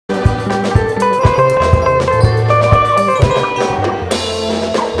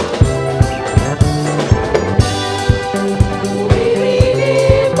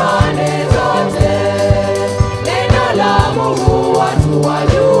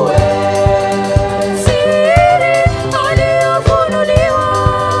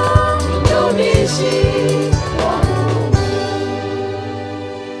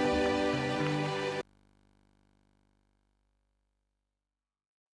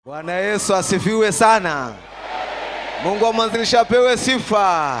Bwana Yesu asifiwe sana. Mungu wa mwanzilisha apewe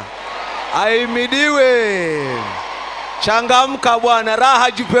sifa. Ahimidiwe. Changamka Bwana,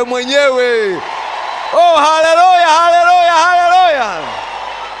 raha jipe mwenyewe. Oh, haleluya, haleluya, haleluya.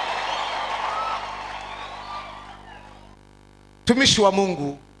 Mtumishi wa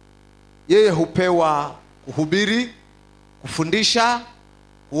Mungu yeye hupewa kuhubiri, kufundisha,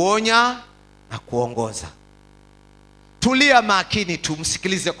 kuonya na kuongoza. Tulia makini tu,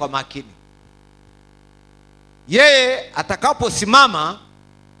 msikilize kwa makini. Yeye atakaposimama,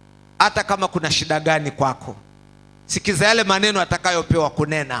 hata kama kuna shida gani kwako, sikiza yale maneno atakayopewa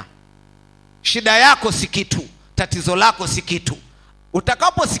kunena. Shida yako si kitu, tatizo lako si kitu.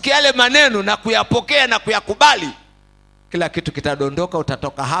 Utakaposikia yale maneno na kuyapokea na kuyakubali, kila kitu kitadondoka.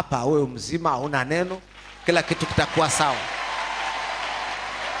 Utatoka hapa wewe mzima, hauna neno, kila kitu kitakuwa sawa.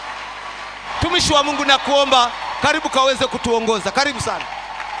 Mtumishi wa Mungu nakuomba, karibu kaweze kutuongoza. Karibu sana.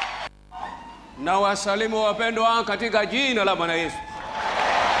 Na wasalimu wapendwa katika jina la Bwana Yesu.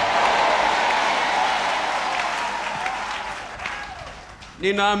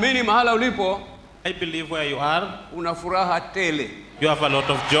 Ninaamini mahala ulipo, I believe where you are, una furaha tele. you have a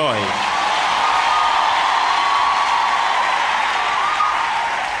lot of joy.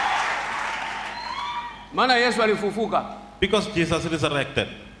 Maana Yesu alifufuka. Because Jesus resurrected.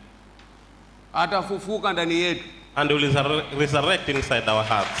 Atafufuka ndani yetu. And will resurrect inside our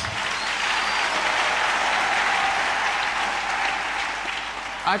hearts.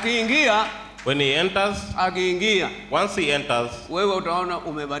 Akiingia, when he enters, once he enters, wewe utaona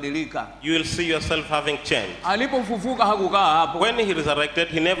umebadilika. you will see yourself having changed. Alipofufuka hakukaa hapo. When he resurrected,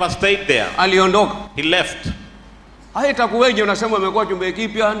 he never stayed there. Aliondoka. He left. Haitakuweje unasema umekuwa kiumbe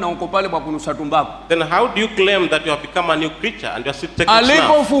kipya na uko pale kwa kunusa tumbaku? Then how do you claim that you have become a new creature and you are still taking snuff?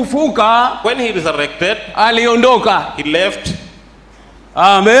 Alipofufuka, When he resurrected, aliondoka. he left.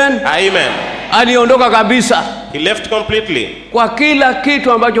 Amen. Amen. Aliondoka kabisa. He left completely. Kwa kila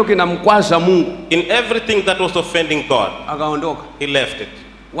kitu ambacho kinamkwaza Mungu. In everything that was offending God, akaondoka. He left it.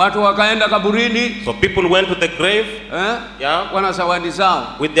 Watu wakaenda kaburini. So people went to the grave, wana zawadi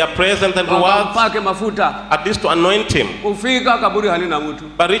zao, with their presents and rewards, wakampake mafuta, at least to anoint him. Kufika kaburi halina mtu.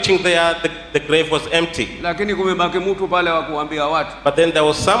 But reaching there, the grave was empty. Lakini kumebaki mtu pale wa kuambia watu. But then there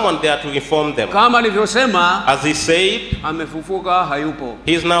was someone there to inform them. Kama alivyosema, as he said, amefufuka, hayupo.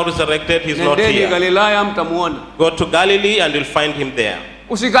 He is now resurrected, he is not here. Galilaya, mtamuona. Go to Galilee and you'll find him there.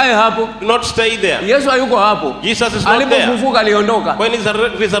 Usikae hapo. Do not stay there. Yesu hayuko hapo. Jesus is not there. Alipofufuka aliondoka. When he is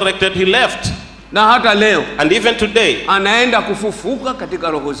resurrected, he left. Na hata leo, and even today, anaenda kufufuka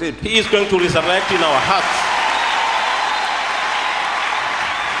katika roho zetu. He is going to resurrect in our hearts.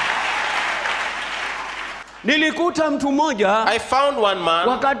 Nilikuta mtu mmoja, I found one man,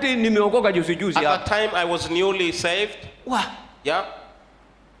 wakati nimeokoka juzi at that time I was newly saved. Yeah.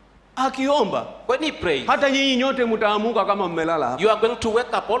 Akiomba, when he prayed, hata nyinyi nyote mtaamuka kama mmelala hapa. You are going to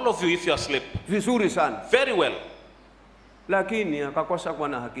wake up, all of you, if you are asleep. Vizuri sana. Very well. Lakini akakosa kuwa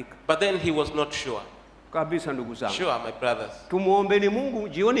na hakika. But then he was not sure. Kabisa ndugu zangu. Sure, my brothers. Tumuombeni Mungu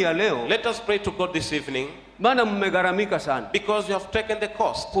jioni ya leo. Let us pray to God this evening. Maana mmegharamika sana. Because you have taken the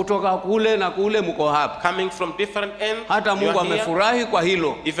cost. Kutoka kule na kule mko hapa. Coming from different ends. Hata Mungu amefurahi kwa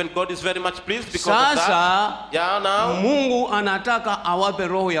hilo. Even God is very much pleased because of that. Sasa, now, Mungu anataka awape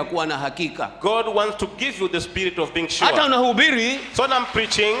roho ya kuwa na hakika. God wants to give you the spirit of being sure. Hata unahubiri. So I'm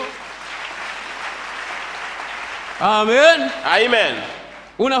preaching. Amen. Amen.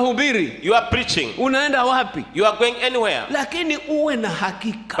 Unahubiri. You are preaching. Unaenda wapi? You are going anywhere. Lakini uwe na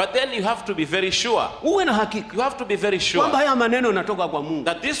hakika. But then you have to be very sure. Uwe na hakika. You have to be very sure. Kwamba haya maneno yanatoka kwa Mungu.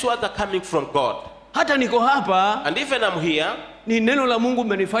 That these words are coming from God. Hata niko hapa. And even I'm here. Ni neno la Mungu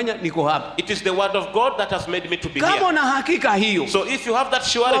mmenifanya niko hapa. It is the word of God that has made me to be here. Kama una hakika hiyo. So if you have that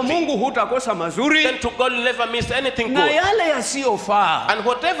surety, kwa Mungu hutakosa mazuri. Then to God you'll never miss anything good. Na yale yasiyofaa, and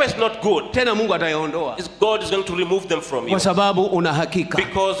whatever is not good, tena Mungu atayaondoa. God is going to remove them from you. Kwa sababu una hakika.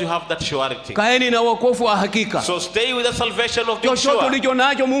 Because you have that surety. Kaeni na wokovu wa hakika. So stay with the salvation of being sure. Chochote ulicho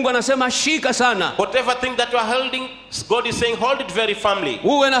nacho Mungu anasema shika sana. Whatever thing that you are holding, God is saying hold it very firmly.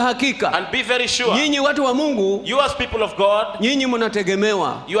 Uwe na hakika. And be very sure. Nyinyi watu wa Mungu, you as people of God, nyinyi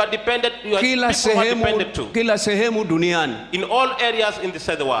mnategemewa. You are dependent, you are kila sehemu duniani. In all areas in this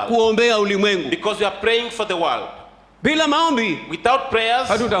world. Kuombea ulimwengu. Because you are praying for the world. Bila maombi, without prayers,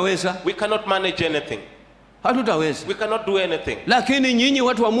 hatutaweza. We cannot manage anything. Hatutaweza. We cannot do anything. Lakini nyinyi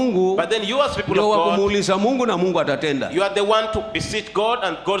watu wa Mungu, but then you as people of God, kumuuliza Mungu na Mungu atatenda. You are the one to beseech God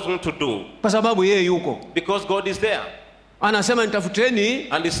and God is going to do. Kwa sababu yeye yuko. Because God is there. Anasema nitafuteni,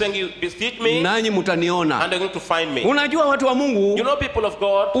 And he's saying, you beseech me, nanyi mtaniona. and you're going to find me. Unajua watu wa Mungu, You know, people of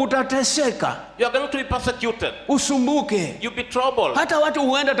God, utateseka, you are going to be persecuted. usumbuke. You'll be troubled. Hata watu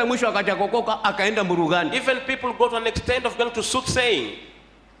huenda hata mwisho akachakokoka akaenda mburugani. Even people go to an extent of going to soothsaying.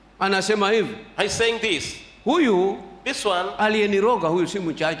 Anasema hivi, He's saying this. huyu This one, aliyeniroga huyu si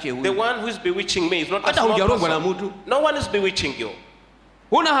mchache the huyu. one who is bewitching me, is not a Hata small hujarogwa na person. mtu. No one is bewitching you.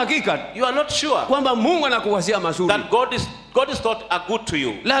 Huna hakika You are not sure kwamba Mungu anakuwazia mazuri. that God is not a good to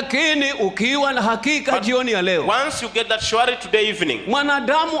you. Lakini ukiwa na hakika But jioni ya leo, once you get that surety today evening,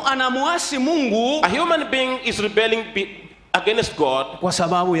 mwanadamu anamuasi Mungu a human being is rebelling against God kwa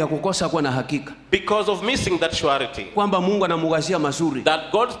sababu ya kukosa kuwa na hakika because of missing that surety. kwamba Mungu anamuwazia mazuri.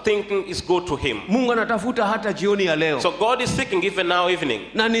 That God's thinking is good to him. Mungu anatafuta hata jioni ya leo. So God is seeking even now evening.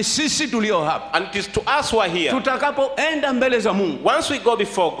 Na ni sisi tulio hapa. And it is to us who are here. Tutakapoenda mbele za Mungu, Once we go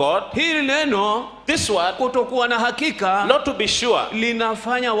before God, hili neno this word, kutokuwa na hakika, not to be sure,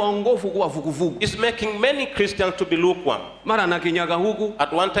 linafanya waongofu kuwa vuguvugu. is making many Christians to be lukewarm. Mara na kinyaga huku,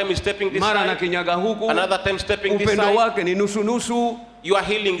 At one time he's stepping this mara na side, kinyaga huku. another time stepping this Upendo side. wake ni nusu nusu, Your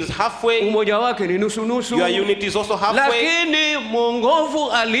healing is halfway, umoja wake ni nusu nusu. your unity is also halfway. Lakini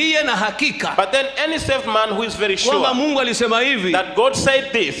mwongofu aliye na hakika But then any saved man who is very kwamba sure Mungu alisema hivi, that God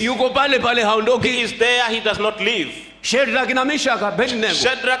said this, yuko pale pale, he haondoki. is there, he does not leave. Shadraka na Meshaki Abednego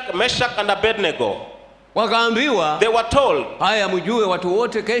Shadrach, Meshach, and Abednego, wakaambiwa, they were told, haya mjue watu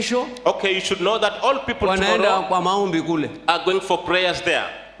wote kesho okay, you should know that all people wanaenda tomorrow kwa maombi kule. are going for prayers there.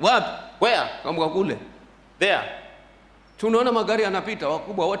 Wapi? Where? Kama kule. There. Tunaona magari yanapita,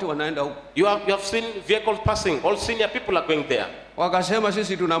 wakubwa wote wanaenda huko. You have seen vehicles passing. All senior people are going there. Wakasema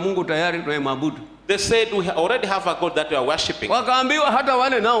sisi tuna Mungu tayari tunayemwabudu. They said we already have a God that we are worshiping. Wakaambiwa hata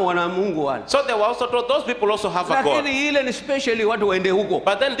wale nao wana Mungu wale. So they were also told those people also have a God. Lakini ile ni specially watu waende huko.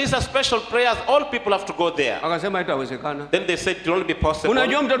 But then these are special prayers. All people have to go there. Akasema haitawezekana. Then they said it will only be possible.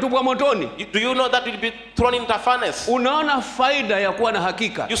 Unajua mtatupwa motoni? Do you know that will be thrown into a furnace? Unaona faida ya kuwa na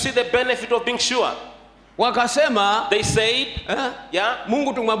hakika. You see the benefit of being sure. Wakasema, They said, yeah,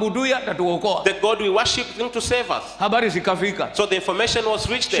 Mungu tumwabuduya atatuokoa. the God we worship is going to save us. Habari zikafika. So the information was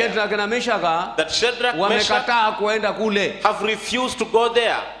reached there Shadraka na Meshaki that Shadrach, Meshach wamekataa kuenda kule. have refused to go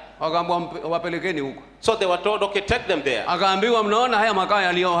there. Wakaambiwa wapelekeni huko. So they were told, okay, take them there. Akaambiwa mnaona haya makaa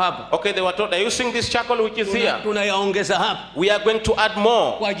yaliyo hapa. Okay, they were told, are you seeing this charcoal which is here? Tunayaongeza hapa We are going to add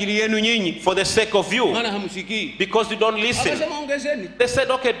more kwa ajili yenu nyinyi. for the sake of you, Maana hamsikii. because you don't listen. Akasema ongezeni. They said,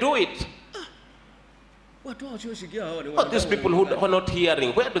 okay, do it. Watu wasiosikia hao ni But these people who are not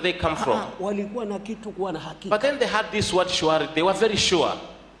hearing, where do they come from? walikuwa na kitu kuwa na hakika. But then they had this word surety. They were very sure.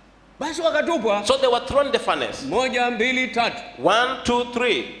 Basi wakatupwa. So they were thrown in the furnace. 1, 2, 3. 1, 2,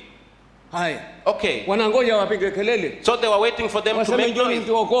 3. Haya. Okay. Wanangoja wapige kelele. So they were waiting for them to Waseme make njoni noise,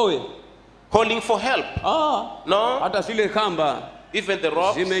 tuokoe. calling for help. No, Hata zile kamba even the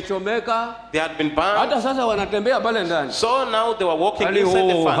ropes, zimechomeka. they had been burned. Hata sasa wanatembea pale ndani. So now they were walking inside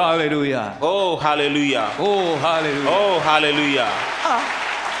the furnace. Hallelujah. Oh, hallelujah. Oh, hallelujah. Oh, hallelujah.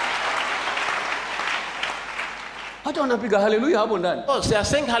 Hata wanapiga hallelujah hapo ndani. Oh, they are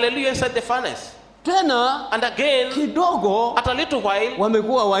saying hallelujah inside the furnace. Tena And again, kidogo at a little while,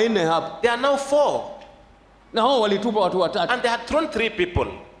 wamekuwa wanne hapa. they are now 4. Na hao walitupa watu watatu. And they had thrown 3 people.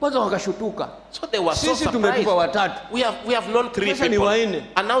 Kwanza wakashutuka. So they were so Sisi tumetupa surprised. watatu. We have known 3 Sasa ni people. wanne.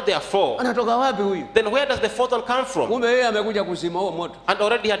 And now they are 4. Anatoka wapi huyu? Then where does the 4th one come from? Kumbe yeye amekuja kuzima huo moto. And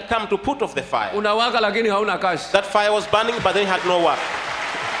already had come to put off the fire. Unawaka lakini hauna kazi. That fire was burning, but then had no work.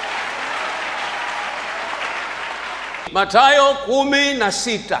 Mathayo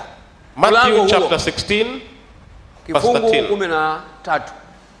 16. Matthew chapter 16, verse Kifungu 13. 13.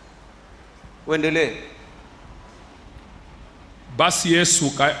 Uendelee.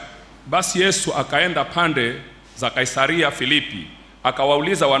 Basi Yesu akaenda pande za Kaisaria Filipi,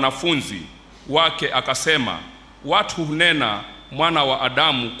 akawauliza wanafunzi wake akasema, watu hunena mwana wa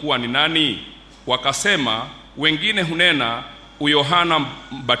Adamu kuwa ni nani? Wakasema, wengine hunena Yohana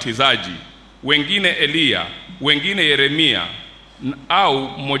Mbatizaji, wengine Eliya, wengine Yeremia au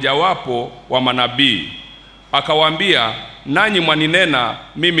mmojawapo wa manabii. Akawaambia, nanyi mwaninena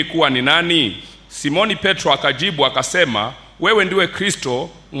mimi kuwa ni nani? Simoni Petro akajibu akasema, wewe ndiwe Kristo,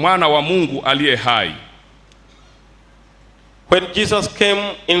 mwana wa Mungu aliye hai. When Jesus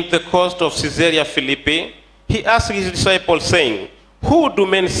came in the coast of Caesarea Philippi, he asked his disciples, saying, who do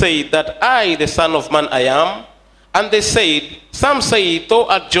men say that I, the Son of Man, I am? And they said, some say thou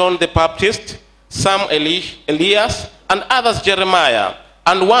art John the Baptist, some Elias, and others Jeremiah,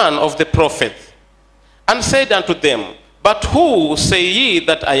 and one of the prophets. And said unto them, but who say ye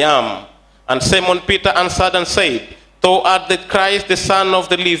that I am? And Simon Peter answered and said, thou art the Christ, the Son of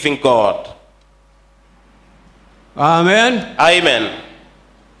the living God. Amen. Amen.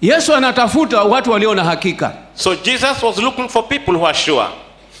 Yesu anatafuta watu walio na hakika. So Jesus was looking for people who are sure.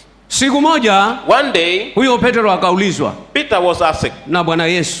 Siku moja, one day, huyo Petro akaulizwa Peter was asked na Bwana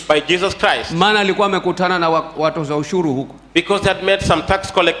Yesu, by Jesus Christ, maana alikuwa amekutana na watoza ushuru huko, because they had met some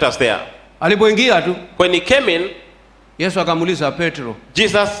tax collectors there. Alipoingia tu, when he came in, Yesu akamuuliza Petro.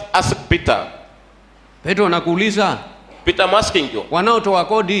 Jesus asked Peter, Petro anakuuliza, Peter, I'm asking you, wanaotoa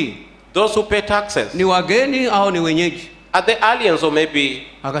kodi, those who pay taxes, ni wageni au ni wenyeji? are they aliens or maybe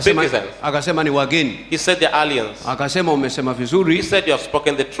citizens? Akasema ni wageni. He said they're aliens. Akasema umesema vizuri. He said you have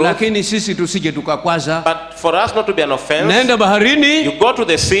spoken the truth. Lakini sisi tusije tukakwaza. But for us not to be an offense, nenda baharini, you go to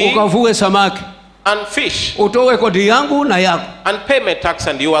the sea, ukavue samaki, and fish, utoe kodi yangu na yako, and pay my tax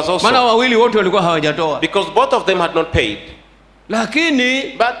and yours also. Maana wawili wote walikuwa hawajatoa. Because both of them had not paid.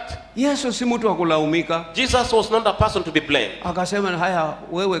 Lakini but Yesu si mtu wa kulaumika. Jesus was not a person to be blamed. Akasema haya,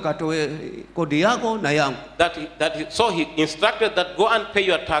 wewe katoe kodi yako na yangu. So he instructed that go and pay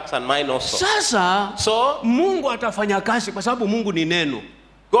your tax and mine also. Sasa so Mungu atafanya kazi kwa sababu Mungu ni neno.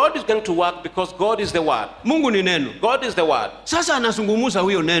 God is going to work because God is the word. Mungu ni neno. God is the word. Sasa anazungumza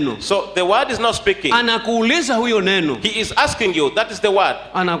huyo neno. So the word is not speaking. Anakuuliza huyo neno. He is asking you, that is the word.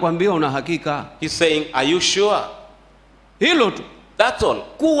 Anakuambia una hakika. He's saying, are you sure? Hilo tu. That's all.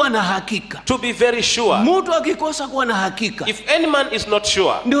 Kuwa na hakika. To be very sure. Mtu akikosa kuwa na hakika. If any man is not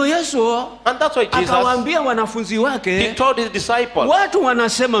sure. Ndio Yesu. And that's why Jesus. Akawaambia wanafunzi wake. He told his disciples. Watu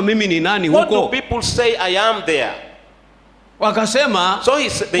wanasema mimi ni nani huko? What do people say I am there? Wakasema. So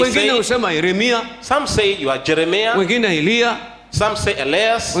they wengine usema Yeremia. Some say you are Jeremiah. Wengine Elia. Some say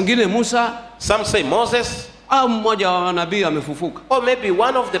Elias. Wengine Musa. Some say Moses. Au mmoja wa nabii amefufuka. Or maybe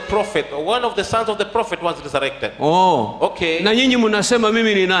one of the prophet or one of the sons of the prophet was resurrected. Oh. Okay. Na nyinyi mnasema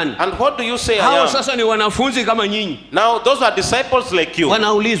mimi ni nani? And what do you say I am? Hao sasa ni wanafunzi kama nyinyi. Now those are disciples like you.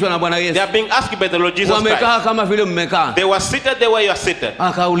 Wanaulizwa na Bwana Yesu. They are being asked by the Lord Jesus Christ. Wamekaa kama vile mmekaa. They were seated the way you are seated.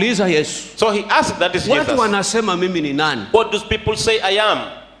 Akauliza Yesu. So he asked, that is Jesus. Watu wanasema mimi ni nani? What do people say I am?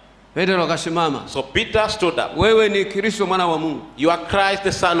 Petro akasimama. So Peter stood up. Wewe ni Kristo mwana wa Mungu. You are Christ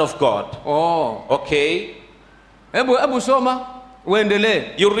the Son of God. Oh. Okay. Hebu soma, uendelee.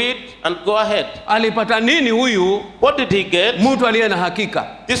 You read and go ahead. Alipata nini huyu? What did he get? Mtu aliye na hakika.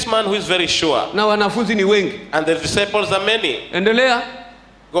 This man who is very sure. Na wanafunzi ni wengi. And the disciples are many. Endelea.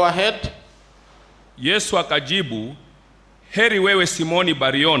 Go ahead. Yesu akajibu, heri wewe Simoni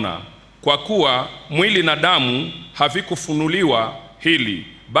Bariona, kwa kuwa mwili na damu havikufunuliwa hili,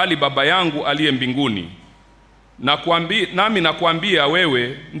 bali Baba yangu aliye mbinguni. Nami nakuambia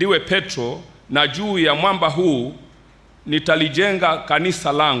wewe ndiwe Petro, na juu ya mwamba huu nitalijenga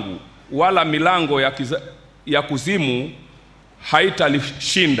kanisa langu, wala milango ya kuzimu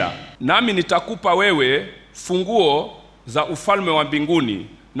haitalishinda. Nami nitakupa wewe funguo za ufalme wa mbinguni,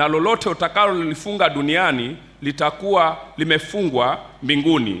 na lolote utakalolifunga duniani litakuwa limefungwa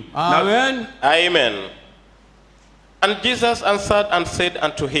mbinguni. Amen. Amen. And Jesus answered and said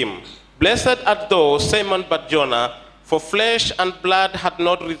unto him, Blessed art thou, Simon Bar-Jonah, for flesh and blood had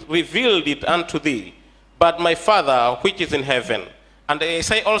not revealed it unto thee, but my Father which is in heaven. And I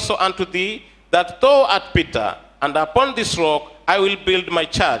say also unto thee, that thou art Peter, and upon this rock I will build my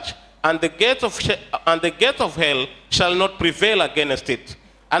church, and the gate of hell shall not prevail against it.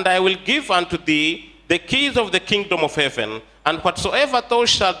 And I will give unto thee the keys of the kingdom of heaven, and whatsoever thou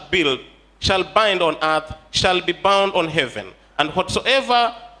shall bind on earth shall be bound on heaven, and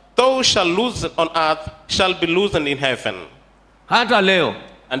whatsoever thou shall loose on earth shall be loosened in heaven. Hata leo.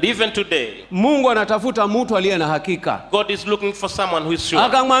 And even today, Mungu anatafuta mtu aliye na hakika. God is looking for someone who is sure.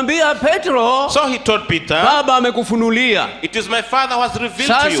 Akamwambia Petro, so he told Peter, Baba amekufunulia. It is my Father who has revealed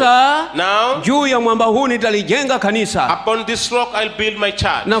Sasa, to you. Now, juu ya mwamba huu nitalijenga kanisa. Upon this rock I'll build my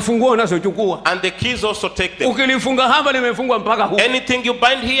church. Na funguo unazochukua. And the keys also take them. Ukilifunga hapa limefungwa mpaka huko. Anything you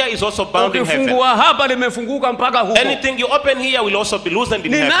bind here is also bound in heaven. Ukifungua hapa limefunguka mpaka huko. Anything you open here will also be loosened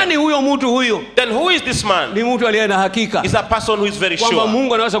in heaven. Ni nani huyo mtu huyo? Then who is this man? Ni mtu aliye na hakika. Is a person who is very sure. Kwamba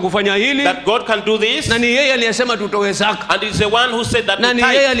Mungu anaweza kufanya hili. That God can do this. Na ni yeye aliyesema tutoe zaka. And is the one who said that we tithe. Na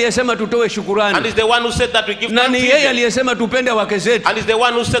ni yeye aliyesema tutoe shukrani. And is the one who said that we give thanksgiving. Na ni yeye aliyesema tupende wake zetu. And is the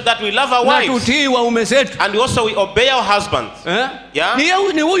one who said that we love our wives. Na tutii waume zetu. And also we obey our husbands. Yeah?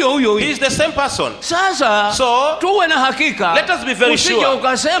 Ni huyo. He is the same person. Sasa, so tuwe na hakika. Let us be very sure. Usije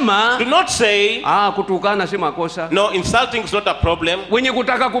ukasema, do not say, kutukana si makosa. No, insulting is not a problem. Wenye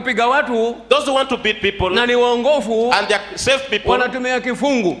kutaka kupiga watu, those who want to beat people, na ni waongofu, and they are saved people, wanatumia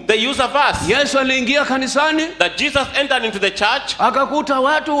kifungu. They use a verse. Yesu aliingia kanisani, that Jesus entered into the church, akakuta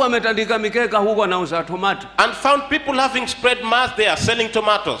watu wametandika mikeka huko wanauza tomato, and found people having spread mass there selling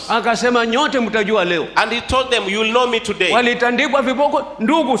tomatoes. Akasema nyote mtajua leo. And he told them, you will know me today. Walitandikwa viboko.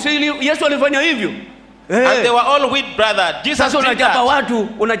 Ndugu, si Yesu alifanya hivyo? And they were all wheat, brother. Jesus Sasa did that.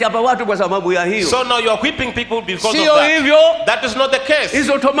 unachapa watu kwa sababu ya hiyo. So now you are whipping people because Sio of that. hivyo. That is not the case.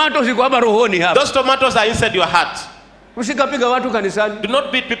 Hizo tomatoes ziko hapa rohoni hapa. Those tomatoes are inside your heart. Usikapiga watu kanisani. Do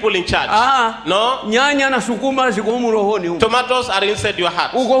not beat people in church. No. Nyanya na sukuma ziko humu rohoni humu. Tomatoes are inside your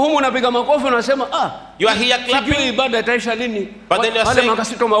heart. Uko humu unapiga makofi unasema you are here clapping. Sijui ibada itaisha lini. But then you are saying,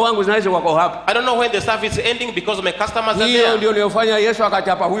 makasitoma wangu zinaweza wako hapa. I don't know when the service is ending because my customers are Hiyo there. ndio iliyofanya Yesu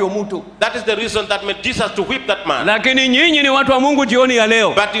akachapa huyo mtu. That is the reason that made Jesus to whip that man. Lakini nyinyi ni watu wa Mungu jioni ya leo.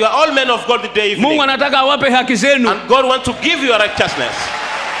 But you are all men of God today evening. Mungu anataka awape haki zenu. And God wants to give you a righteousness.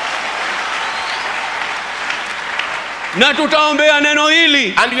 Na tutaombea neno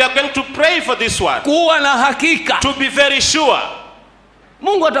hili. And we are going to pray for this one. Kuwa na hakika. To be very sure.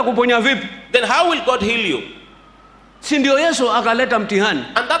 Mungu atakuponya vipi? Then how will God heal you? Si ndio Yesu akaleta mtihani.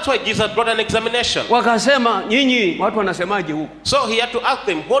 And that's why Jesus brought an examination. Wakasema nyinyi watu wanasemaje huko? So he had to ask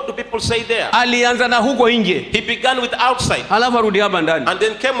them, what do people say there? Alianza na huko nje. He began with outside. Halafu arudi hapa ndani. And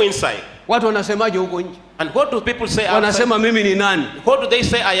then came inside. Watu wanasemaje huko nje? And what do people say outside? Wanasema mimi ni nani? What do they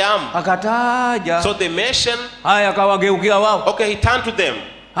say I am? Akataja. So they mention. Haya akawageukia wao. Okay, he turned to them.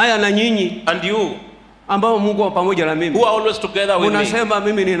 Haya na nyinyi. And you. Ambao Mungu pamoja na mimi. Who are always together with me. Unasema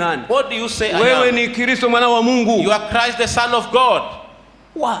mimi ni nani? What do you say I am? Wewe ni Kristo mwana wa Mungu. You are Christ the Son of God.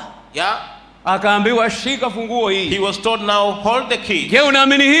 Yeah. Akaambiwa shika funguo hii. He was told now hold the key. Je,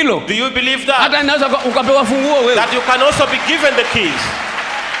 unaamini hilo? Do you believe that? Hata unaweza ukapewa funguo wewe. That you can also be given the keys.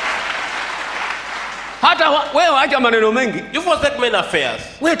 Hata wewe acha maneno mengi. You forsake men affairs.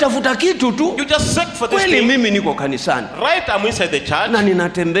 Wewe tafuta kitu tu. You just seek for this thing. Kweli mimi niko kanisani. Right, I'm inside the church. Na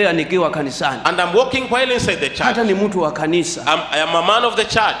ninatembea nikiwa kanisani. And I'm walking while inside the church. Hata ni mtu wa kanisa. I am a man of the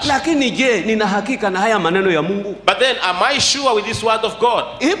church. Lakini je, nina hakika na haya maneno ya Mungu? But then am I sure with this word of God?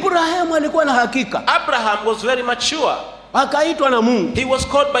 Abraham alikuwa na hakika. Abraham was very much sure. Akaitwa na Mungu. He was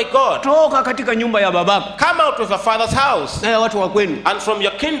called by God. Toka katika nyumba ya babako. Come out of your father's house. Na watu wa kwenu. And from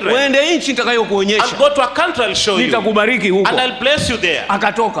your kindred. Uende nchi nitakayokuonyesha. And go to a country I'll show you. Nitakubariki huko. And I'll bless you there.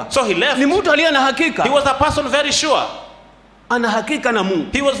 Akatoka. So he left. Ni mtu aliye na hakika. He was a person very sure. Ana hakika na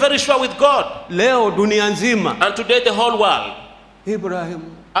Mungu. He was very sure with God. Leo dunia nzima. And today the whole world.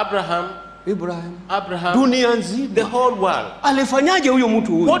 Abraham. Dunia nzima. The whole world. Alifanyaje huyo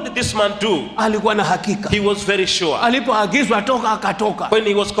mtu huyo? What did this man do? Alikuwa na hakika. He was very sure. Alipoagizwa toka akatoka. When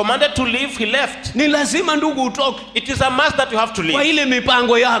he was commanded to leave, he left. Ni lazima ndugu utoke. It is a must that you have to leave. Kwa ile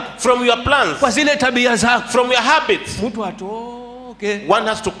mipango yako. From your plans. Kwa zile tabia zako. From your habits. Mtu atoke. One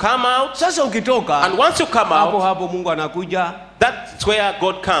has to come out. Sasa ukitoka. And once you come out. Hapo Mungu anakuja. That's where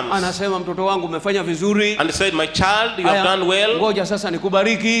God comes. Anasema mtoto wangu umefanya vizuri. And he said, my child, you have done well. Ngoja sasa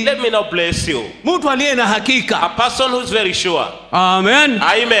nikubariki. Let me now bless you. Mtu aliye na hakika. A person who is very sure. Amen.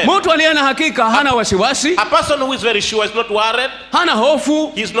 Amen. Mtu aliye na hakika hana wasiwasi. A person who is very sure is not worried. Hana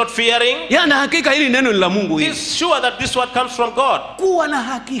hofu. He is not fearing. Yana hakika hili neno ni la Mungu hili. He is sure that this word comes from God. Kuwa na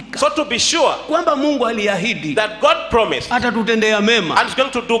hakika. So to be sure. Kwamba Mungu aliahidi. That God promised. Atatutendea mema. And is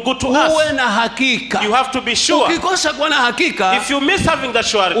going to do good to us. Uwe na hakika. You have to be sure. Ukikosa kuwa na hakika. If you miss having that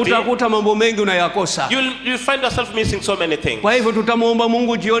surety, utakuta mambo mengi unayakosa. You'll find yourself missing so many things. Kwa hivyo tutamuomba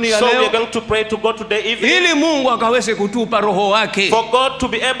Mungu jioni ya leo. So we are going to pray to God today evening. Ili Mungu akaweze kutupa roho wake. For God to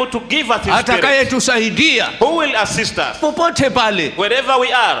be able to give us his spirit. Atakayetusaidia. Who will assist us. Popote pale. Wherever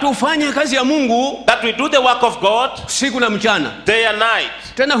we are. Tufanye kazi ya Mungu. That we do the work of God. Siku na mchana. Day and night.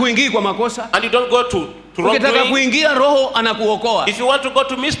 Tena huingii kwa makosa. And you don't go to ukitaka kuingia roho anakuokoa. If you want to go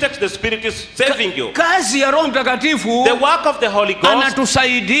to mistakes, the Spirit is saving you. Kazi ya Roho Mtakatifu, the work of the Holy Ghost,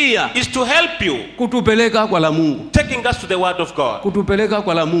 anatusaidia is to help you, kutupeleka kwa la Mungu, taking us to the word of God, kutupeleka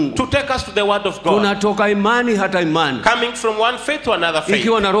kwa la Mungu, to take us to the word of God. Tunatoka imani hata imani, coming from one faith to another faith.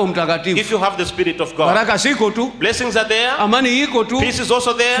 Ikiwa na Roho Mtakatifu, if you have the Spirit of God, baraka ziko tu, blessings are there, amani iko tu, peace is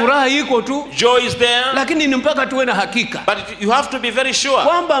also there, furaha iko tu, joy is there, lakini ni mpaka tuwe na hakika. But you have to be very sure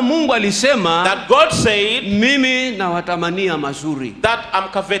kwamba Mungu alisema, that God said, mimi nawatamania mazuri, that I'm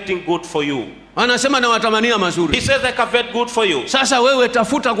coveting good for you. Anasema nawatamania mazuri. He says I covet good for you. Sasa wewe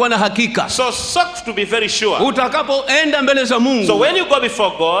tafuta kuwa na hakika. So seek to be very sure. Utakapoenda mbele za Mungu, so when you go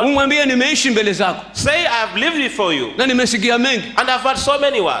before God, umwambie nimeishi mbele zako. Say I have lived before you. Na nimesikia mengi. And I've heard so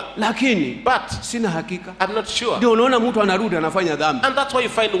many words. Lakini sina hakika. I'm not sure. Ndio unaona mtu anarudi anafanya dhambi. And that's why you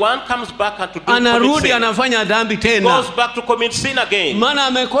find one comes back and to do anarudi anafanya dhambi tena. Goes back to commit sin again. Maana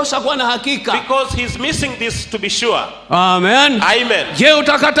amekosa kuwa na hakika. Because he's missing this to be sure. Amen. Amen. Je,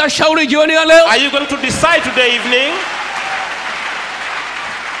 utakata shauri jioni ya leo? Are you going to decide today evening?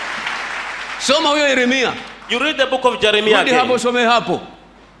 Soma huyo Yeremia. You read the book of Jeremiah again. Hapo some hapo.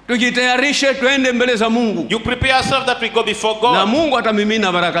 Tujitayarishe twende mbele za Mungu. You prepare yourself that we go before God. Na Mungu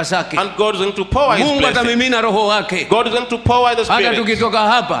atamimina baraka zake. And God is going to pour his Mungu blessing. atamimina roho wake. God is going to pour the Spirit. Hata tukitoka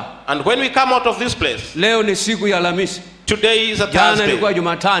hapa. And when we come out of this place. Leo ni siku ya Alhamisi. Today is a Jana Thursday. ilikuwa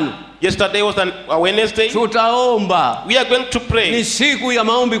Jumatano. Yesterday was a Wednesday. Tutaomba. We are going to pray. Ni siku ya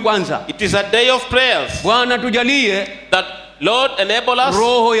maombi kwanza. It is a day of prayers. Bwana tujalie that Lord enable us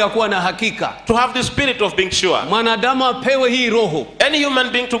roho ya kuwa na hakika. To have the spirit of being sure. Mwanadamu apewe hii roho. Any human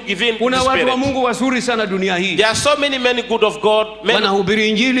being to give in kuna the spirit. Watu wa Mungu wazuri sana dunia hii. There are so many good of God, wanahubiri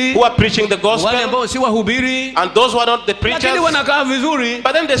injili, who are preaching the gospel, wale ambao si wahubiri, and those who are not the preachers. Lakini wanakaa vizuri.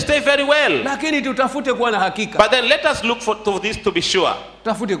 But then they stay very well. Lakini tutafute kuwa na hakika. But then let us look to this to be sure.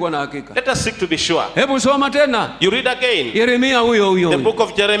 Tafute kuwa na hakika. Let us seek to be sure. Hebu soma tena. You read again. Yeremia huyo. The book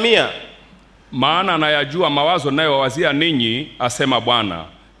of Jeremiah. Maana nayajua mawazo ninayowazia ninyi, asema Bwana,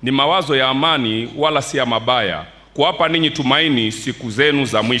 ni mawazo ya amani wala si ya mabaya, kuwapa ninyi tumaini siku zenu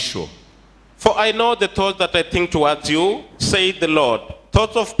za mwisho. For I know the thoughts that I think towards you, saith the Lord,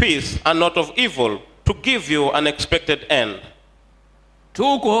 thoughts of peace and not of evil, to give you an expected end.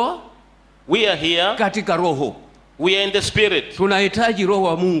 Tuko, we are here katika roho. We are in the spirit. Tunahitaji roho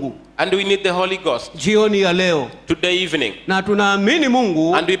wa Mungu. And we need the Holy Ghost. Jioni ya leo. Today evening. Na tunaamini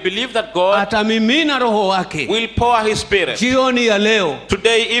Mungu. And we believe that God atamimina roho wake. Will pour his spirit. Jioni ya leo.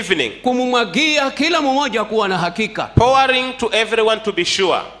 Today evening. Kumumwagia kila mmoja kuwa na hakika. Pouring to everyone to be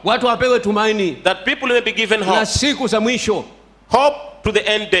sure. Watu wapewe tumaini. That people may be given hope. Na siku za mwisho. Hope to the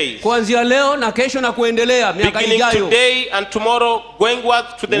end days. Kuanzia leo na kesho na kuendelea miaka ijayo. Beginning today and tomorrow, going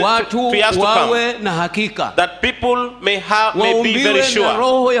to the watu years to wawe na hakika. That people may be very sure. Na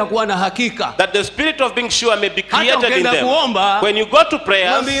roho ya kuwa na hakika. That the spirit of being sure may be created in them. Kuomba, when you go to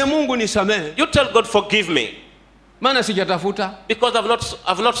prayers, mwambie Mungu nisamehe. You tell God forgive me. Maana sijatafuta. Because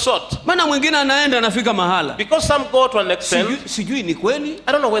I've not sought. Maana mwingine anaenda anafika mahala. Because some go to an extent. Sijui ni kweli.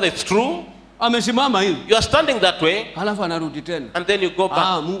 I don't know whether it's true. Amesimama hivi. You are standing that way. Halafu anarudi tena. And then you go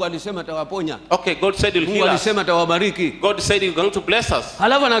back. Mungu alisema atawaponya. Okay, God said he'll heal us. Mungu alisema atawabariki. God said he's going to bless us.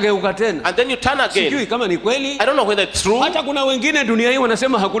 Halafu anageuka tena. And then you turn again. Sijui kama ni kweli. I don't know whether it's true. Hata kuna wengine dunia hii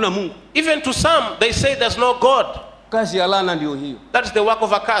wanasema hakuna Mungu. Even to some they say there's no God. Kazi ya laana ndio hiyo. That's the work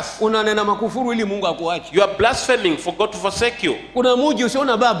of a curse. Unanena makufuru ili Mungu akuache. You are blaspheming for God to forsake you. Kuna mji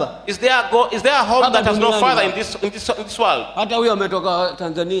usiona baba. Is there a home that has no father in this world? Hata huyo ametoka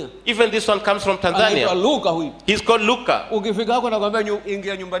Tanzania. Even this one comes from Tanzania. Anaitwa Luka huyu. He's called Luka. Ukifika huko nakwambia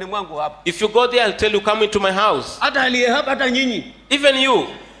ingia nyumbani mwangu hapa. If you go there I'll tell you come into my house. Hata aliye hapa hata nyinyi. Even you.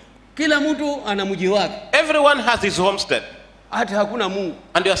 Kila mtu ana mji wake. Everyone has his homestead. Hata hakuna Mungu.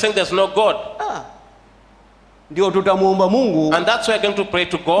 And you are saying there's no God. Ndio tutamuomba Mungu. And that's why I'm going to pray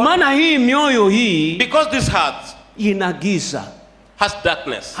to God. Maana hii mioyo hii. Because this heart ina giza. Has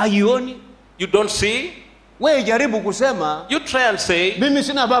darkness. Haioni. You don't see. Wewe jaribu kusema. You try and say. Mimi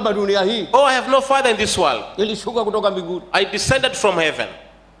sina baba dunia hii. Oh, I have no father in this world. Nilishuka kutoka mbinguni. I descended from heaven.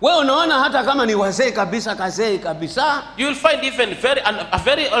 Wewe unaona hata kama ni wazee kabisa kazee kabisa. You will find even a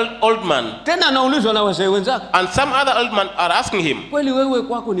very old man. Tena anaulizwa na wazee wenzake. And some other old man are asking him. Kweli wewe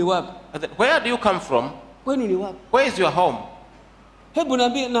kwako ni wapi? Where do you come from? Kwenu ni wapi? Where is your home? Hebu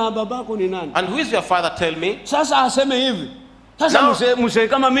niambie na babako ni nani? And who is your father, tell me? Sasa aseme hivi. Sasa mzee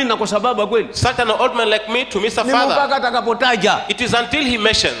kama mimi na kwa sababu kweli. Such an old man like me to miss a father. Mpaka atakapotaja. It is until he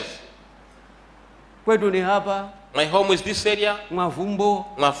mentions. Kwetu ni hapa. My home is this area. Mavumbo.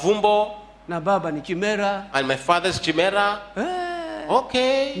 Na baba ni Chimera. And my father is Chimera.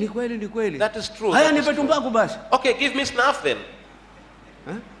 Okay. Ni kweli. That is true. Haya nipe tumbaku basi. Okay, give me snuff then.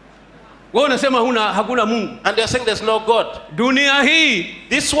 Wewe unasema hakuna Mungu. And they are saying there's no God. Dunia hii.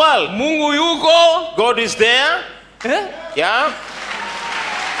 This world. Mungu yuko. God is there. Yeah.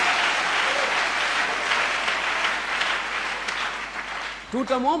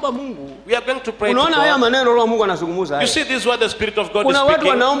 Tutamwomba Mungu. We are going to pray to God. Unaona haya maneno roho Mungu anazungumza haya. You see this word the Spirit of God is speaking. Kuna watu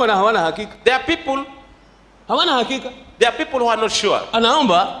wanaomba na hawana hakika. There are people hawana hakika. There are people who are not sure.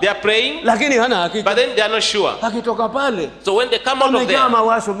 Anaomba. They are praying. Lakini hana hakika. But then they are not sure. Akitoka pale. So when they come out of there.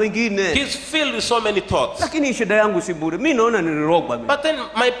 Mawazo mengine. He's filled with so many thoughts. Lakini shida yangu si bure. Mimi naona nilirogwa mimi. But then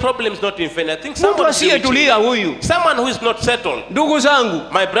my problem is not in vain. I think someone who is not settled. Ndugu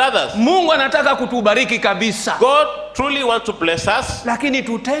zangu. My brothers. Mungu anataka kutubariki kabisa. God truly wants to bless us. Lakini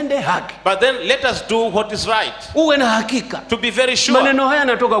tutende haki. But then let us do what is right. Uwe na hakika. To be very sure. Maneno haya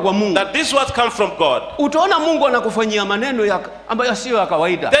yanatoka kwa Mungu. That this words come from God. Utaona Mungu anakufanyia maneno ambayo sio ya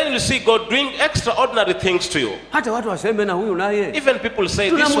kawaida. Then you see God doing extraordinary things to you. Hata watu waseme na huyu naye. Even people say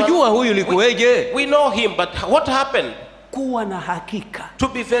this one. Tunamjua huyu likueje. We know him, but what happened? kuwa na hakika. To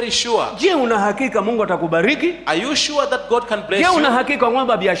be very sure. Je, una hakika Mungu atakubariki? Are you sure that God can bless Je, you? una hakika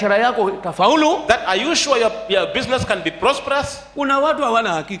kwamba biashara yako itafaulu? That are you sure your business can be prosperous? Kuna watu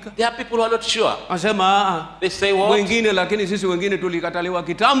hawana hakika. There are people who are not sure. Wasema They say what? wengine, lakini sisi wengine tulikataliwa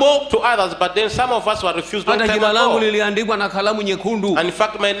kitambo. To others, but then some of us were refused long Hata time jina langu ago. liliandikwa na kalamu nyekundu. And in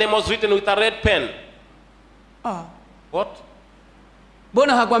fact, my name was written with a red pen. What?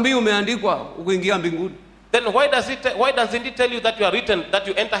 Mbona hakwambii umeandikwa ukiingia mbinguni? Then why doesn't it tell you that you are written, that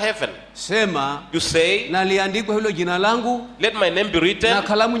you enter heaven? Sema, You say, na liandikwa hilo jina langu, let my name be written na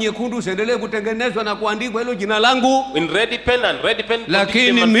kalamu nyekundu usiendelee kutengenezwa na kuandikwa hilo jina langu, in red pen, and red pen.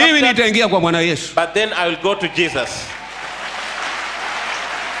 lakini mimi nitaingia kwa Bwana Yesu. But then I will go to Jesus.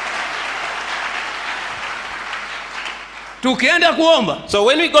 Tukienda kuomba, So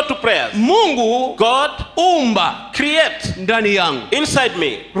when we go to prayers, Mungu God umba create ndani yangu inside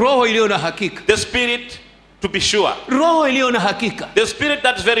me roho iliyo na hakika, the spirit to be sure. roho iliyo na hakika. The spirit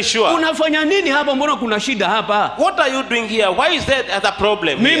that's very sure. Unafanya nini hapa? Mbona kuna shida hapa? What are you doing here? Why is there a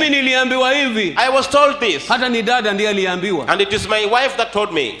problem Mimi here? niliambiwa hivi. I was told this. Hata ni dada ndiye aliambiwa. And it is my wife that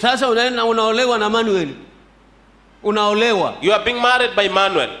told me. Sasa unaolewa na Emmanuel. Unaolewa. You are being married by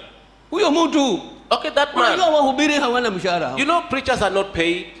Emmanuel. Huyo mtu. Okay, that man. Unajua wahubiri hawana mshahara. You know preachers are not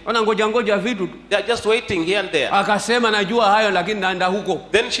paid. Wanangoja vitu tu. They are just waiting here and there. Akasema najua hayo lakini naenda huko.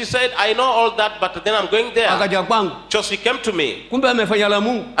 Then she said, I know all that, but then I'm going there. Akaja kwangu. So she came to me. Kumbe amefanya la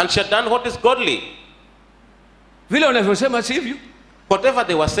Mungu. And she had done what is godly. Vile unavyosema sivyo? Whatever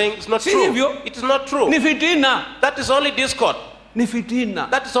they were saying is not true. It is not true. Ni fitina. That is only discord. Ni fitina.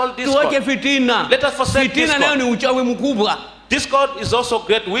 That is all discord. Tuache fitina. Let us forsake fitina discord. nayo ni uchawi mkubwa. Discord is also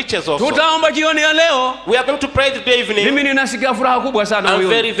great witches also. Tutaomba jioni ya leo. We are going to pray today evening. Mimi ninasikia furaha kubwa sana I'm moyoni.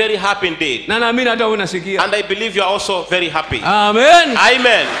 very, very happy indeed. Na naamini hata wewe unasikia. And I believe you are also very happy. Amen.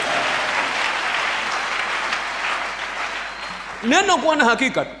 Amen. Neno kuwa na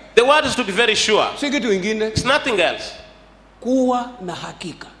hakika. The word is to be very sure. Si kitu kingine. It's nothing else. Kuwa na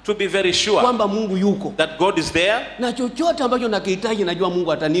hakika. To be very sure kwamba Mungu yuko. that God is there. Na chochote ambacho nakihitaji najua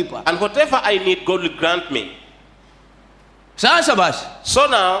Mungu atanipa. And whatever I need, God will grant me. Sasa basi. So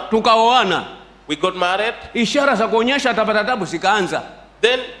now, tukaoana. We got married. Ishara za kuonyesha atapata tabu zikaanza.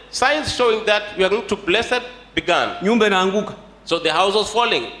 Then signs showing that we are going to blessed began. Nyumba inaanguka. So the house was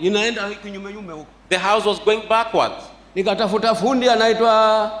falling. Inaenda kinyume huko. The house was going backwards. Nikatafuta fundi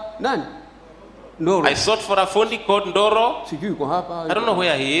anaitwa nani? Ndoro. I sought for a fundi called Ndoro. Sijui yuko hapa. I don't know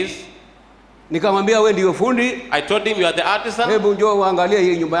where he is. Nikamwambia wewe ndio fundi. I told him you are the artisan. Hebu njoo uangalie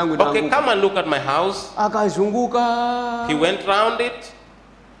hii nyumba yangu inaanguka. Okay, come and look at my house. Akazunguka. He went round it.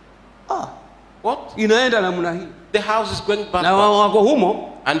 What? Inaenda namna hii. The house is going backwards. Na wako humo.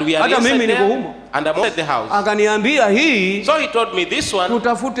 And we are hata mimi niko there. humo. And I'm at the house. Akaniambia hii. So he told me this one.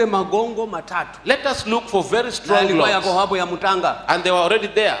 Tutafute magongo matatu. Let us look for very strong logs. yako hapo ya mtanga. And they were already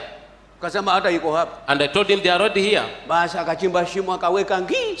there. Akasema hata iko hapa. And I told him they are already here. Basi akachimba shimo akaweka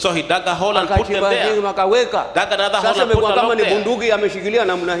ngii. So he dug a hole and put them there. Akaweka. Dug another hole Sasa and put them kama ni there. bunduki ameshikilia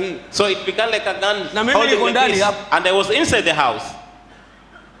namna hii. So it began like a gun. Na mimi niko ndani hapo. And I was inside the house.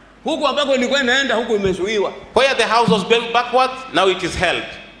 Huko ambako ilikuwa inaenda huko imezuiwa. Where the house was going backwards, now it is held.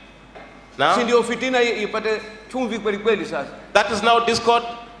 Now, si ndio fitina ipate chumvi kweli kweli sasa. That is now discord.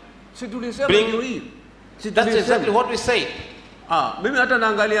 Si tulisema ndio hii. That's exactly what we say. Mimi hata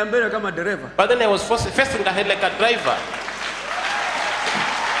naangalia mbele kama dereva. But then I was facing ahead like a driver.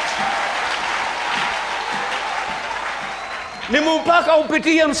 Ni mpaka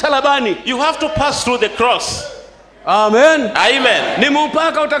upitie msalabani. You have to pass through the cross. Amen. Amen. Ni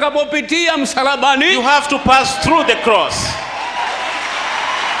mpaka utakapopitia msalabani. You have to pass through the cross.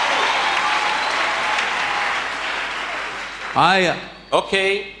 Haya.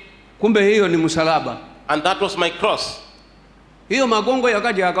 Okay. Kumbe hiyo ni msalaba. And that was my cross. Hiyo magongo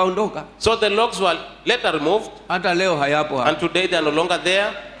yakaja yakaondoka. So the logs were later removed. Hata leo hayapo hapa. And today they are no longer there.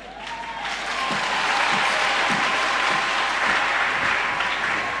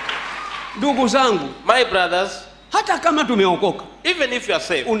 Ndugu zangu, my brothers, hata kama tumeokoka, even if you are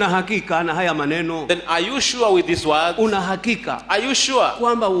saved, una hakika na haya maneno? Then are you sure with these words? Una hakika? Are you sure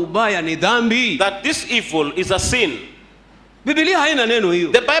kwamba ubaya ni dhambi? That this evil is a sin? Biblia haina neno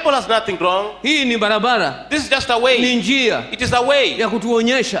hiyo. The Bible has nothing wrong. Hii ni barabara. This is just a way. Ni njia. It is a way ya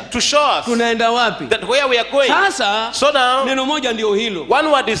kutuonyesha to show us tunaenda wapi. That where we are going. Sasa so now, neno moja ndio hilo. One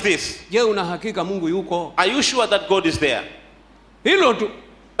word is this. Je, una hakika Mungu yuko? Are you sure that God is there? Hilo tu.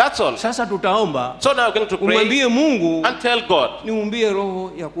 That's all. Sasa tutaomba. So now we're going to pray. Umwambie Mungu and tell God. Niumbie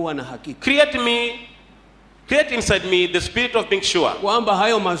roho ya kuwa na hakika. Create inside me the spirit of being sure. Kwamba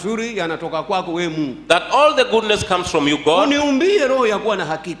hayo mazuri yanatoka kwako wewe Mungu. That all the goodness comes from you, God. Uniumbie roho ya kuwa na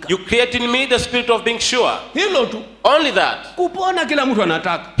hakika. You create in me the spirit of being sure. Hilo tu. Only that. Kupona kila mtu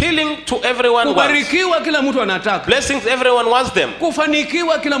anataka. Healing to everyone wants. Kubarikiwa kila mtu anataka. Blessings, everyone wants them.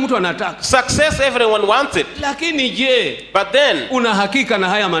 Kufanikiwa kila mtu anataka. Success, everyone wants it. Lakini je, But then, una hakika na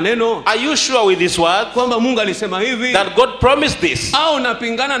haya maneno? are you sure with this word Kwamba Mungu alisema hivi? that God promised this? Au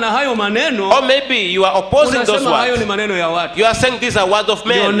unapingana na hayo maneno? Or maybe you are opposing those Unasema hayo ni words. maneno ya watu. You are saying these are words of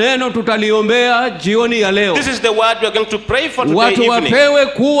Ndio men. neno tutaliombea jioni ya leo. This is the word we are going to pray for today Watu evening. wapewe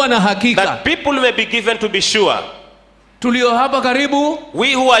kuwa na hakika. That people may be given to be sure. Tulio hapa karibu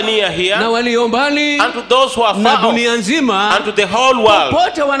We who are near here, na walio mbali and to those who are na far off, dunia nzima, and to the whole world,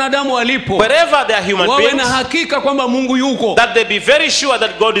 popote wanadamu walipo, wherever they are human wawe na beings, hakika kwamba Mungu yuko that they be very sure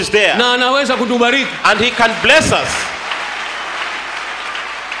that God is there na anaweza kutubariki. and He can bless us.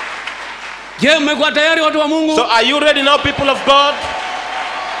 Je, mmekuwa tayari watu wa Mungu? So are you ready now, people of God?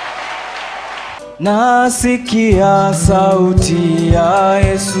 Nasikia sauti ya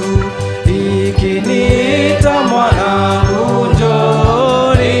Yesu ikiniita, mwanangu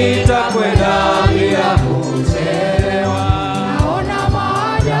njoo, nitakwenda bila kuchelewa. Naona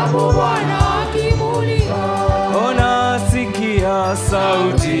maajabu Bwana akimulika. Nasikia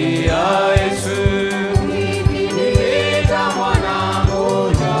sauti ya Yesu ikiniita, mwanangu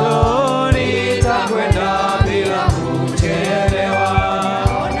njoo, nitakwenda bila kuchelewa.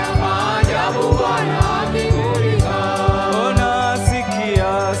 Naona maajabu Bwana akimulika.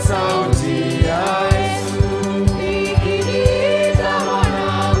 Nasikia sauti ya Yesu Ikiniita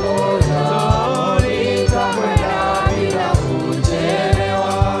mwanangu njoo, nitakwenda bila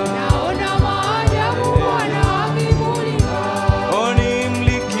kuchelewa. Naona maajabu Bwana akimulika.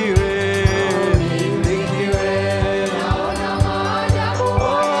 nimlikiwe, nimlikiwe. Naona maajabu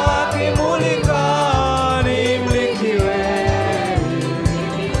Bwana Akimulika, nimlikiwe.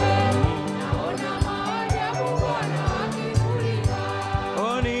 Naona maajabu Bwana akimulika.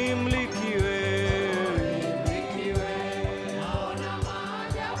 Nimlikiwe, nimlikiwe. Naona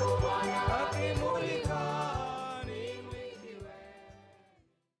maajabu Bwana Akimulika, nimlikiwe.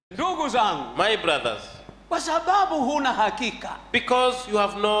 Ndugu zangu, My brothers, kwa sababu huna hakika, because you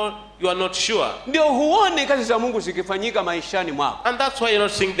are not sure. ndio huoni kazi za Mungu zikifanyika maishani mwako. And that's why you're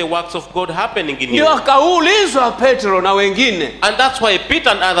not seeing the works of God happening in you. Ndio akaulizwa Petro na wengine, And that's why Peter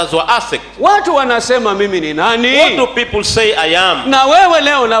and others were asked, watu wanasema mimi ni what nani? do people say I am? Na wewe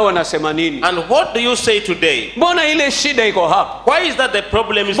leo nao wanasema nini? And what do you say today? Mbona ile shida iko hapa? Why is that the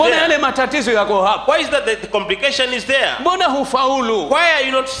problem is Mbona there? yale matatizo yako hapa? Why is that the complication is there? Mbona hufaulu? Why are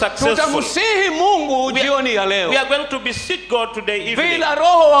you not successful? Tutamsihi Mungu jioni ya leo. We are going to beseech God today evening. Bila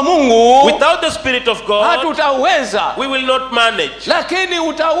roho wa Mungu Without the Spirit of God, hatutaweza. we will not manage. Lakini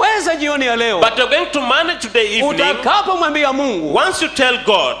utaweza jioni ya leo But you're going to manage today evening utakapomwambia Mungu, once you tell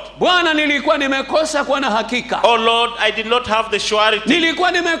God, Bwana, nilikuwa nimekosa kuwa na hakika. oh Lord, I did not have the surety.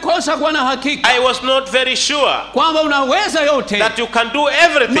 Nilikuwa nimekosa kuwa na hakika I was not very sure kwamba unaweza yote that you can do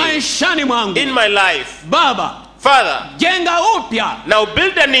everything maishani mwangu. in my life. Baba, Father, jenga upya now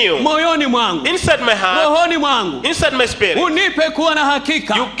build anew moyoni mwangu, inside my heart, rohoni mwangu, inside my spirit. unipe kuwa na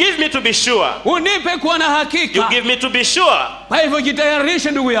hakika. You give me to be sure. Unipe kuwa na You hakika. give me to be sure. Kwa hivyo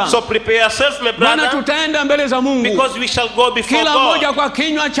jitayarishe ndugu yangu, So prepare yourself, my maana brother, tutaenda mbele za Mungu, because we shall go before kila God. mmoja kwa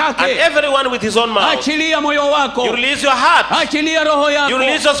kinywa And chake. everyone with his own mouth. Achilia moyo wako, You release your heart. achilia roho You yako,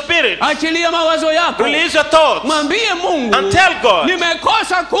 release your spirit. achilia mawazo yako. Release your thoughts. Mwambie Mungu, And tell God,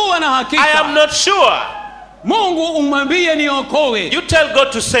 nimekosa kuwa na I hakika. am not sure. Mungu umwambie niokoe. You tell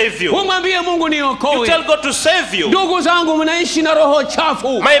God to save you. Umwambie Mungu You niokoe. tell God to save you. Ndugu zangu, mnaishi na roho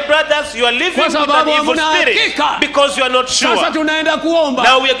chafu. My brothers, you are living Kwa with an sababu evil hamna spirit hakika. because you are not Sasa sure. tunaenda kuomba.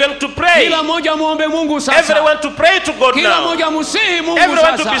 Now we are going to pray. Kila mmoja muombe Mungu sasa. Everyone to pray to God Kila now. mmoja musihi Mungu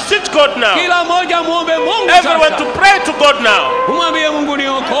Everyone to sasa. beseech God now. Kila mmoja muombe Mungu Everyone to sasa. pray to God now. Umwambie Mungu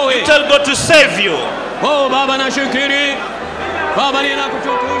niokoe. Tell God to save you. Oh Baba, nashukuru. Baba,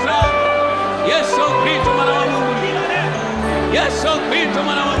 ninakutukuza. Yesu Kristo mwana wa Mungu. Yesu Kristo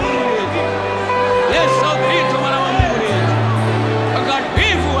mwana wa Mungu. Yesu Kristo mwana wa Mungu.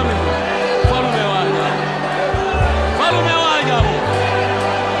 Takatifu wa Mungu. Mfalme wa ajabu. Mfalme wa ajabu.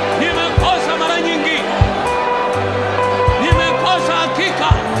 Nimekosa mara nyingi. Nimekosa hakika.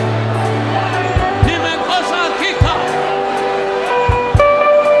 Nimekosa hakika.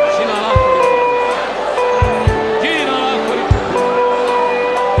 Jina lako. Jina lako.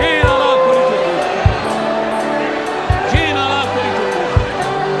 Jina lako. Jina lako.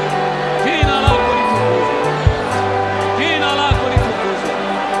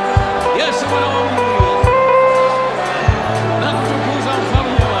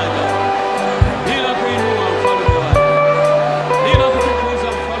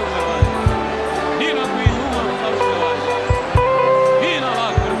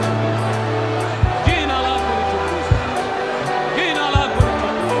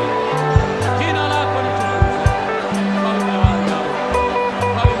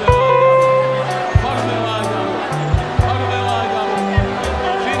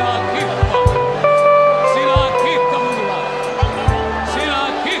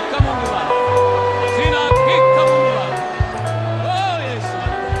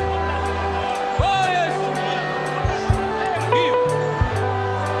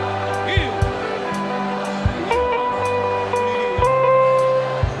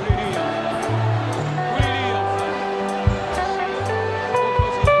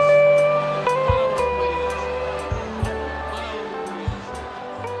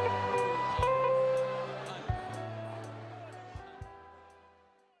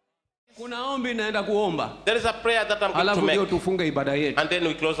 naenda kuomba. There is a prayer that I'm going to Alafu ndio make. tufunge ibada yetu. And then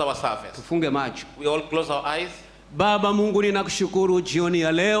we close our service. Tufunge macho. We all close our eyes. Baba Mungu, ninakushukuru jioni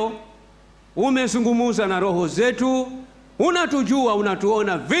ya leo. Umezungumza na roho zetu. Unatujua,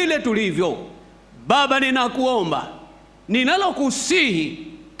 unatuona vile tulivyo. Baba, ninakuomba, ninalokusihi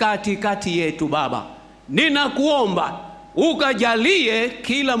katikati yetu Baba, ninakuomba ukajalie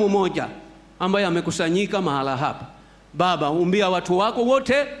kila mmoja ambaye amekusanyika mahala hapa. Baba, umbia watu wako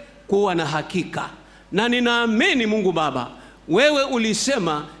wote kuwa na hakika. Na ninaamini Mungu Baba, wewe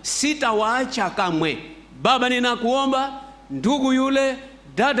ulisema sitawaacha kamwe. Baba, ninakuomba ndugu yule,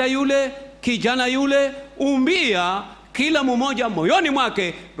 dada yule, kijana yule, umbia kila mmoja moyoni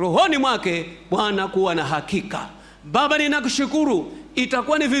mwake, rohoni mwake, Bwana, kuwa na hakika. Baba, ninakushukuru,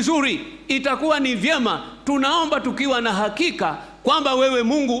 itakuwa ni vizuri, itakuwa ni vyema, tunaomba tukiwa na hakika kwamba wewe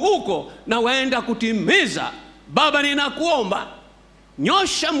Mungu uko na waenda kutimiza. Baba, ninakuomba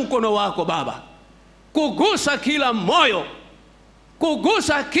nyosha mkono wako Baba, kugusa kila moyo,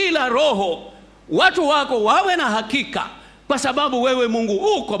 kugusa kila roho. Watu wako wawe na hakika, kwa sababu wewe Mungu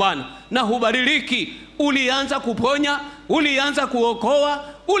uko Bwana na hubadiliki. Ulianza kuponya, ulianza kuokoa,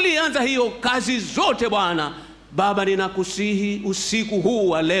 ulianza hiyo kazi zote Bwana. Baba, ninakusihi usiku huu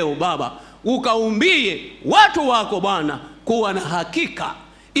wa leo Baba, ukaumbie watu wako Bwana kuwa na hakika.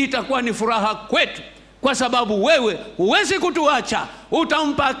 Itakuwa ni furaha kwetu, kwa sababu wewe huwezi kutuacha.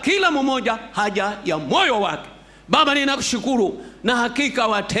 Utampa kila mmoja haja ya moyo wake. Baba, ninakushukuru, na hakika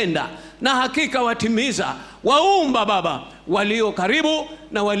watenda, na hakika watimiza. Waumba Baba, walio karibu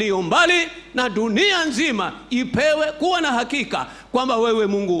na walio mbali, na dunia nzima ipewe kuwa na hakika kwamba wewe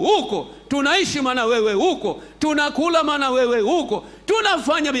Mungu uko. Tunaishi maana wewe uko, tunakula maana wewe uko,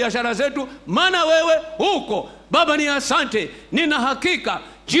 tunafanya biashara zetu maana wewe uko. Baba, ni asante, nina hakika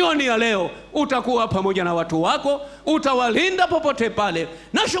jioni ya leo utakuwa pamoja na watu wako, utawalinda popote pale.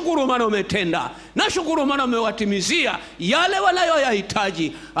 Nashukuru maana umetenda, nashukuru maana umewatimizia yale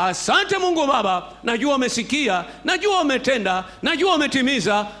wanayoyahitaji. Asante Mungu Baba, najua umesikia, najua umetenda, najua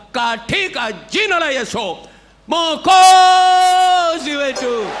umetimiza, katika jina la Yesu Mwokozi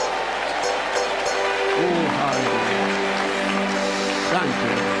wetu.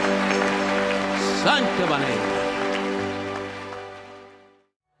 Asante. Asante Bwana.